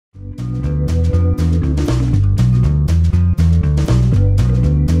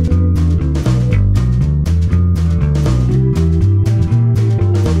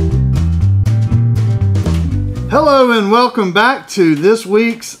gentlemen, welcome back to this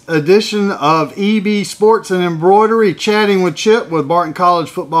week's edition of EB Sports and Embroidery, chatting with Chip with Barton College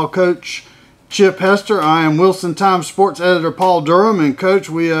football coach Chip Hester. I am Wilson Times sports editor Paul Durham, and coach,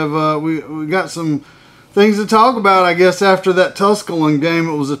 we have we got some things to talk about, I guess, after that Tusculum game.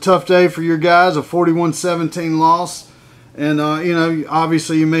 It was a tough day for your guys, a 41-17 loss. And, you know,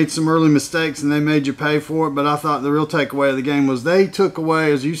 obviously you made some early mistakes and they made you pay for it. But I thought the real takeaway of the game was they took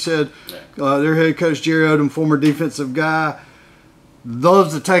away, as you said, their head coach, Jerry Odom, former defensive guy,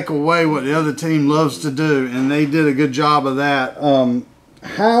 loves to take away what the other team loves to do. And they did a good job of that.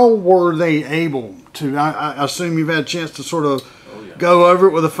 How were they able to, I assume you've had a chance to sort of go over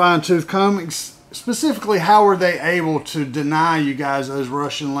it with a fine-tooth comb. Specifically, how were they able to deny you guys those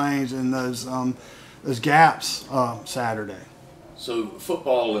rushing lanes and those gaps Saturday? So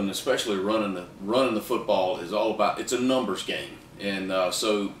football, and especially running the football, is all about, it's a numbers game. And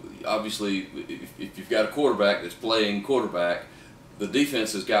so obviously if you've got a quarterback that's playing quarterback, the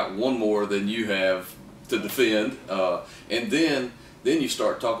defense has got one more than you have to defend, and then you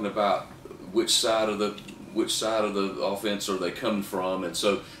start talking about which side of the offense are they coming from. And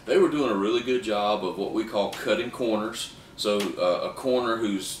so they were doing a really good job of what we call cutting corners. So a corner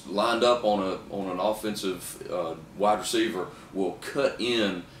who's lined up on an offensive wide receiver will cut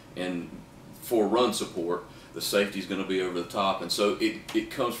in and for run support. The safety's going to be over the top, and so it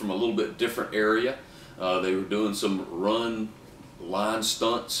comes from a little bit different area. They were doing some run line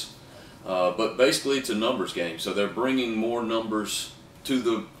stunts, but basically it's a numbers game. So they're bringing more numbers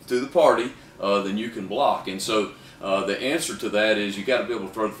to the party than you can block, and so the answer to that is you got to be able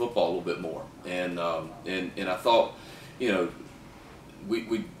to throw the football a little bit more. And I thought, you know,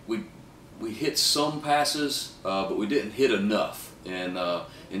 we hit some passes, but we didn't hit enough, and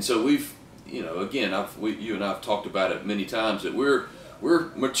so we've, you know, again, you and I have talked about it many times that we're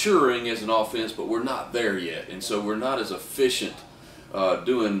maturing as an offense, but we're not there yet, and so we're not as efficient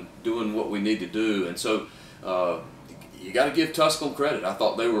doing what we need to do, and so you got to give Tusculum credit. I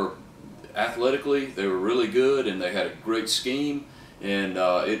thought they were athletically, they were really good, and they had a great scheme. And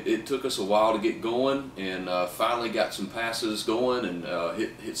it took us a while to get going, and finally got some passes going and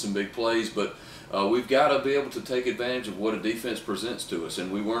hit some big plays. But we've got to be able to take advantage of what a defense presents to us,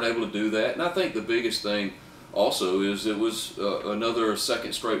 and we weren't able to do that. And I think the biggest thing also is it was another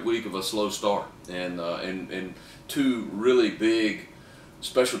second straight week of a slow start, and two really big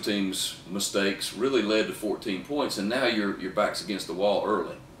special teams mistakes really led to 14 points, and now your back's against the wall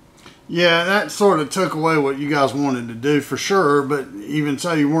early. Yeah, that sort of took away what you guys wanted to do for sure, but even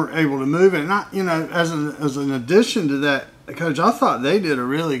so, you weren't able to move it. And you know, as an addition to that, Coach, I thought they did a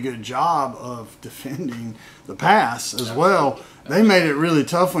really good job of defending the pass as well. They made it really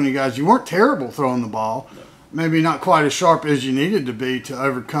tough on you guys. You weren't terrible throwing the ball, maybe not quite as sharp as you needed to be to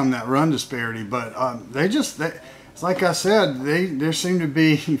overcome that run disparity, but like I said, there seemed to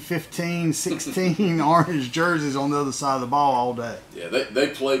be 15, 16 orange jerseys on the other side of the ball all day. Yeah, they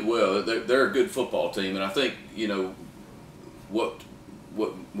played well. They're a good football team, and I think, you know, what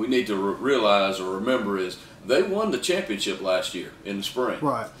we need to realize or remember is they won the championship last year in the spring.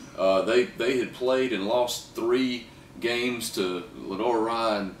 Right. They had played and lost 3 games to Lenore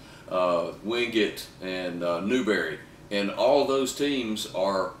Ryan, Wingate, and Newberry, and all those teams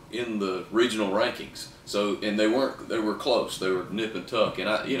are in the regional rankings. So, and they were close. They were nip and tuck.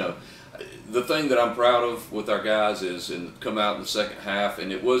 And you know, the thing that I'm proud of with our guys is, and come out in the second half,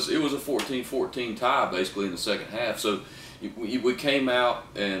 and it was a 14-14 tie basically in the second half. So we came out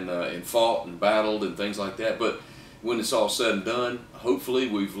and fought and battled and things like that. But when it's all said and done, hopefully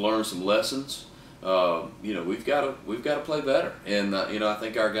we've learned some lessons. You know, we've got to play better. And you know, I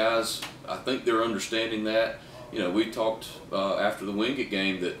think our guys, I think they're understanding that. You know, we talked after the Wingate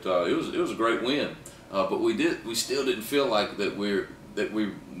game that it was a great win. But we still didn't feel like that we're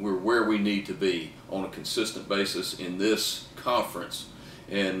where we need to be on a consistent basis in this conference,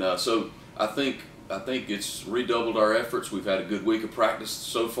 and so I think it's redoubled our efforts. We've had a good week of practice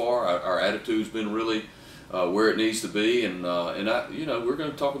so far. Our attitude's been really where it needs to be, and you know, we're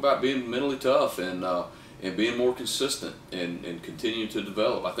going to talk about being mentally tough and being more consistent and continuing to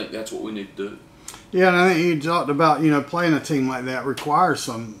develop. I think that's what we need to do. Yeah, and I think you talked about, you know, playing a team like that requires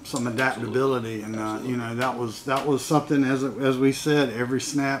some adaptability, and you know, that was something, as we said, every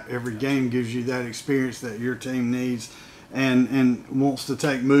snap, every game gives you that experience that your team needs and wants to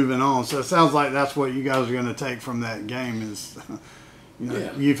take moving on. So it sounds like that's what you guys are going to take from that game is, you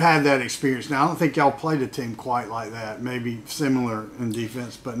know, you've had that experience. Now I don't think y'all played a team quite like that. Maybe similar in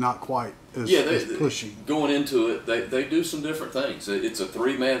defense, but not quite as pushing. Going into it, they do some different things. It's a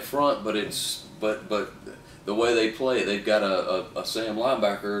 3-man front, but the way they play. They've got a Sam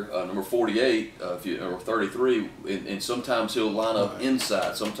linebacker, number 48, or 33, and sometimes he'll line up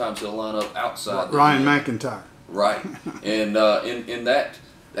inside, sometimes he'll line up outside. Ryan McIntyre. Right, and that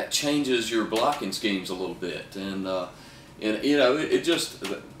changes your blocking schemes a little bit, and you know it just,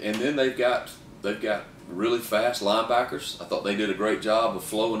 and then they've got really fast linebackers. I thought they did a great job of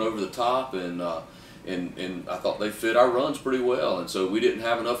flowing over the top, and I thought they fit our runs pretty well, and so we didn't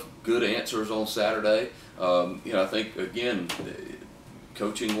have enough good answers on Saturday. You know, I think again,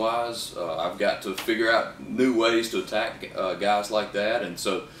 coaching wise, I've got to figure out new ways to attack guys like that, and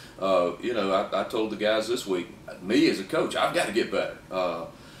so you know, I told the guys this week, me as a coach, I've got to get better.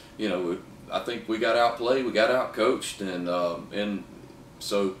 You know, I think we got outplayed, we got outcoached, and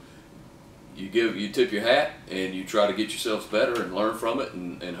so you tip your hat and you try to get yourselves better and learn from it,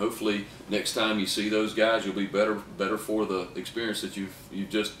 and hopefully next time you see those guys, you'll be better for the experience that you've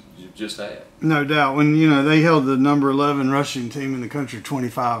just had. No doubt. When, you know, they held the number 11 rushing team in the country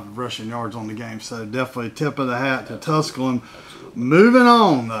 25 rushing yards on the game, so definitely tip of the hat to Tusculum. Moving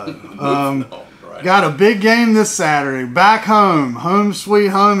on though. Got a big game this Saturday. Back home sweet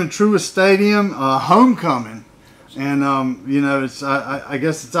home in Truist Stadium, homecoming. And, you know, it's I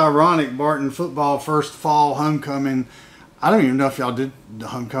guess it's ironic, Barton football first fall homecoming. I don't even know if y'all did the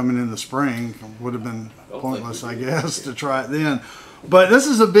homecoming in the spring. Would have been pointless, I guess, to try it then. But this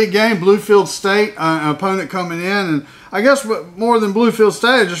is a big game, Bluefield State, an opponent coming in. And I guess more than Bluefield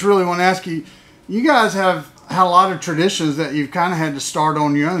State, I just really want to ask you, you guys have had a lot of traditions that you've kind of had to start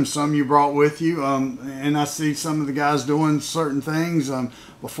on your own. Some you brought with you, and I see some of the guys doing certain things.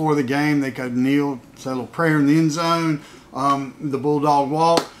 Before the game, they could kneel, say a little prayer in the end zone, the Bulldog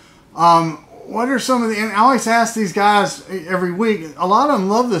walk. What are some of the, and I always ask these guys every week, a lot of them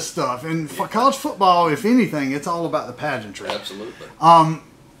love this stuff. And for college football, if anything, it's all about the pageantry. Absolutely.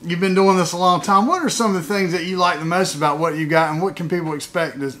 You've been doing this a long time. What are some of the things that you like the most about what you got, and what can people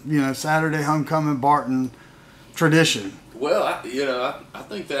expect as, you know, Saturday homecoming Barton tradition? Well, I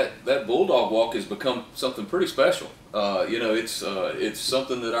think that Bulldog walk has become something pretty special. You know, it's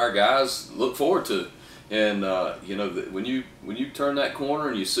something that our guys look forward to, and you know, when you turn that corner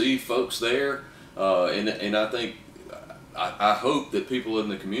and you see folks there, and I think I hope that people in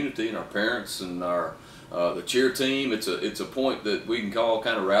the community and our parents and our the cheer team, it's a point that we can all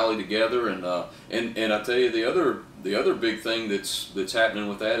kind of rally together, and I tell you, the other big thing that's happening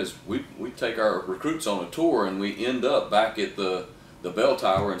with that is we take our recruits on a tour, and we end up back at the bell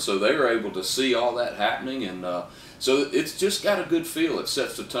tower, and so they're able to see all that happening, and so it's just got a good feel. It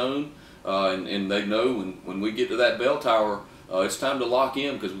sets the tone, and they know when we get to that bell tower, it's time to lock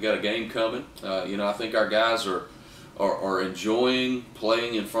in because we got a game coming. You know, I think our guys are enjoying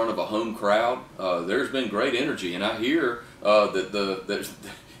playing in front of a home crowd. There's been great energy, and I hear that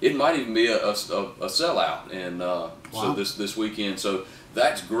it might even be a sellout, and wow. So this weekend. So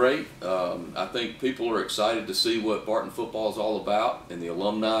that's great. I think people are excited to see what Barton football is all about, and the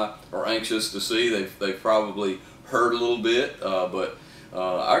alumni are anxious to see. They've probably heard a little bit, but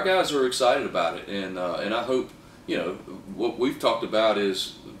our guys are excited about it, and I hope, you know, what we've talked about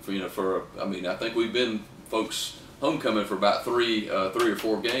is, I mean, I think we've been folks homecoming for about three or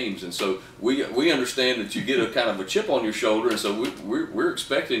four games, and so we understand that you get a kind of a chip on your shoulder, and so we're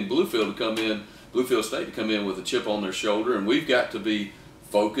expecting Bluefield State to come in with a chip on their shoulder, and we've got to be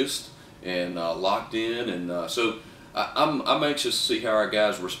focused and locked in, and so I'm anxious to see how our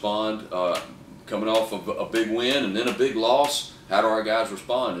guys respond coming off of a big win and then a big loss. How do our guys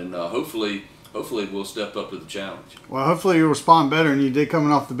respond? And hopefully we'll step up to the challenge. Well, hopefully you'll respond better than you did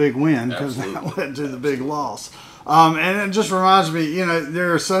coming off the big win, because that led to the big loss. And it just reminds me, you know,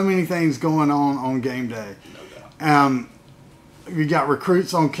 there are so many things going on game day. No doubt. You got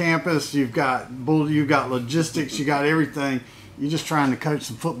recruits on campus, you've got logistics, you got everything. You're just trying to coach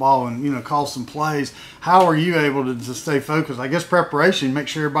some football and, you know, call some plays. How are you able to stay focused? I guess preparation, make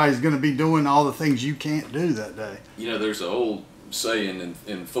sure everybody's going to be doing all the things you can't do that day. You know, there's an old saying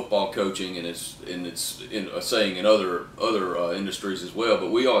in football coaching, and it's a saying in other industries as well,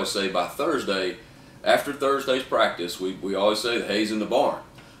 but we always say by Thursday, after Thursday's practice, we always say the hay's in the barn,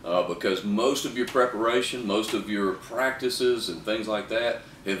 because most of your preparation, most of your practices and things like that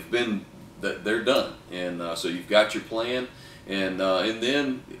they're done, and so you've got your plan, and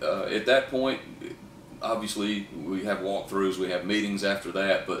then at that point, obviously we have walkthroughs, we have meetings after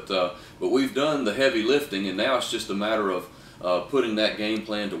that, but we've done the heavy lifting, and now it's just a matter of putting that game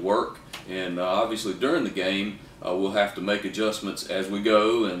plan to work, and obviously during the game we'll have to make adjustments as we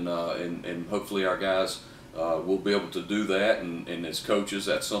go, and hopefully our guys will be able to do that, and as coaches,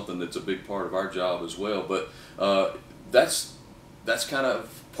 that's something that's a big part of our job as well. But that's that's kind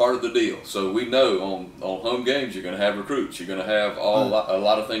of part of the deal. So we know on home games you're going to have recruits, you're going to have a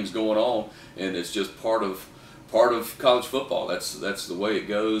lot of things going on, and it's just part of college football. That's the way it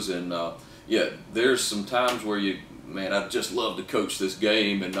goes. And yeah, there's some times where I'd just love to coach this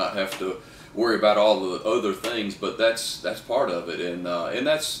game and not have to worry about all the other things, but that's part of it, and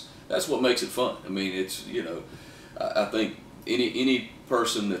that's what makes it fun. I mean, it's, I think any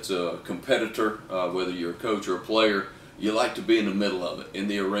person that's a competitor, whether you're a coach or a player, you like to be in the middle of it, in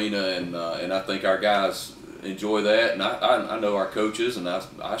the arena, and I think our guys enjoy that, and I know our coaches, and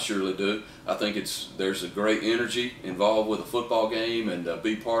I surely do. I think there's a great energy involved with a football game, and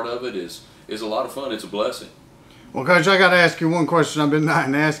be part of it is a lot of fun. It's a blessing. Well, Coach, I got to ask you one question I've been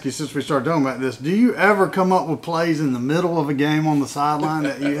dying to ask you since we started talking about this. Do you ever come up with plays in the middle of a game on the sideline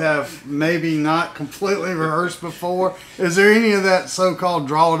that you have maybe not completely rehearsed before? Is there any of that so-called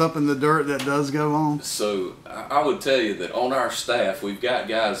draw it up in the dirt that does go on? So I would tell you that on our staff, we've got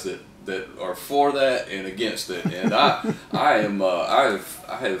guys that are for that and against it, and I am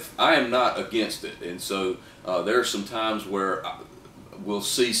not against it. And so there are some times where we'll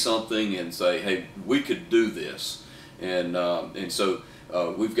see something and say, hey, we could do this. And so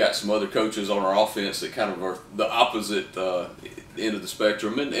we've got some other coaches on our offense that kind of are the opposite end of the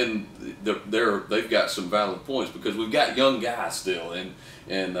spectrum, and they've got some valid points because we've got young guys still,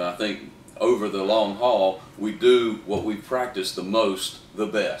 and I think over the long haul we do what we practice the most, the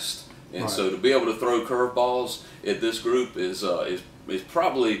best. And so to be able to throw curveballs at this group is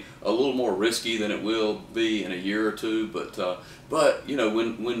probably a little more risky than it will be in a year or two. But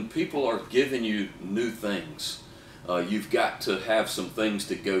when people are giving you new things, you've got to have some things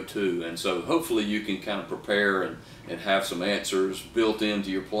to go to, and so hopefully you can kind of prepare and have some answers built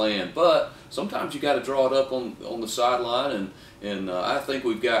into your plan. But sometimes you got to draw it up on the sideline, and I think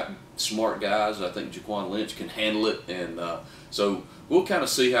we've got smart guys. I think Jaquan Lynch can handle it, and so we'll kind of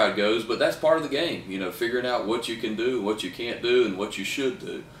see how it goes. But that's part of the game, figuring out what you can do, what you can't do, and what you should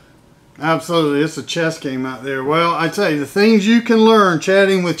do. Absolutely. It's a chess game out there. Well, I tell you, the things you can learn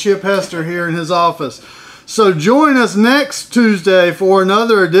chatting with Chip Hester here in his office. So join us next Tuesday for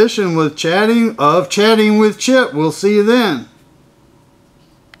another edition with Chatting with Chip. We'll see you then.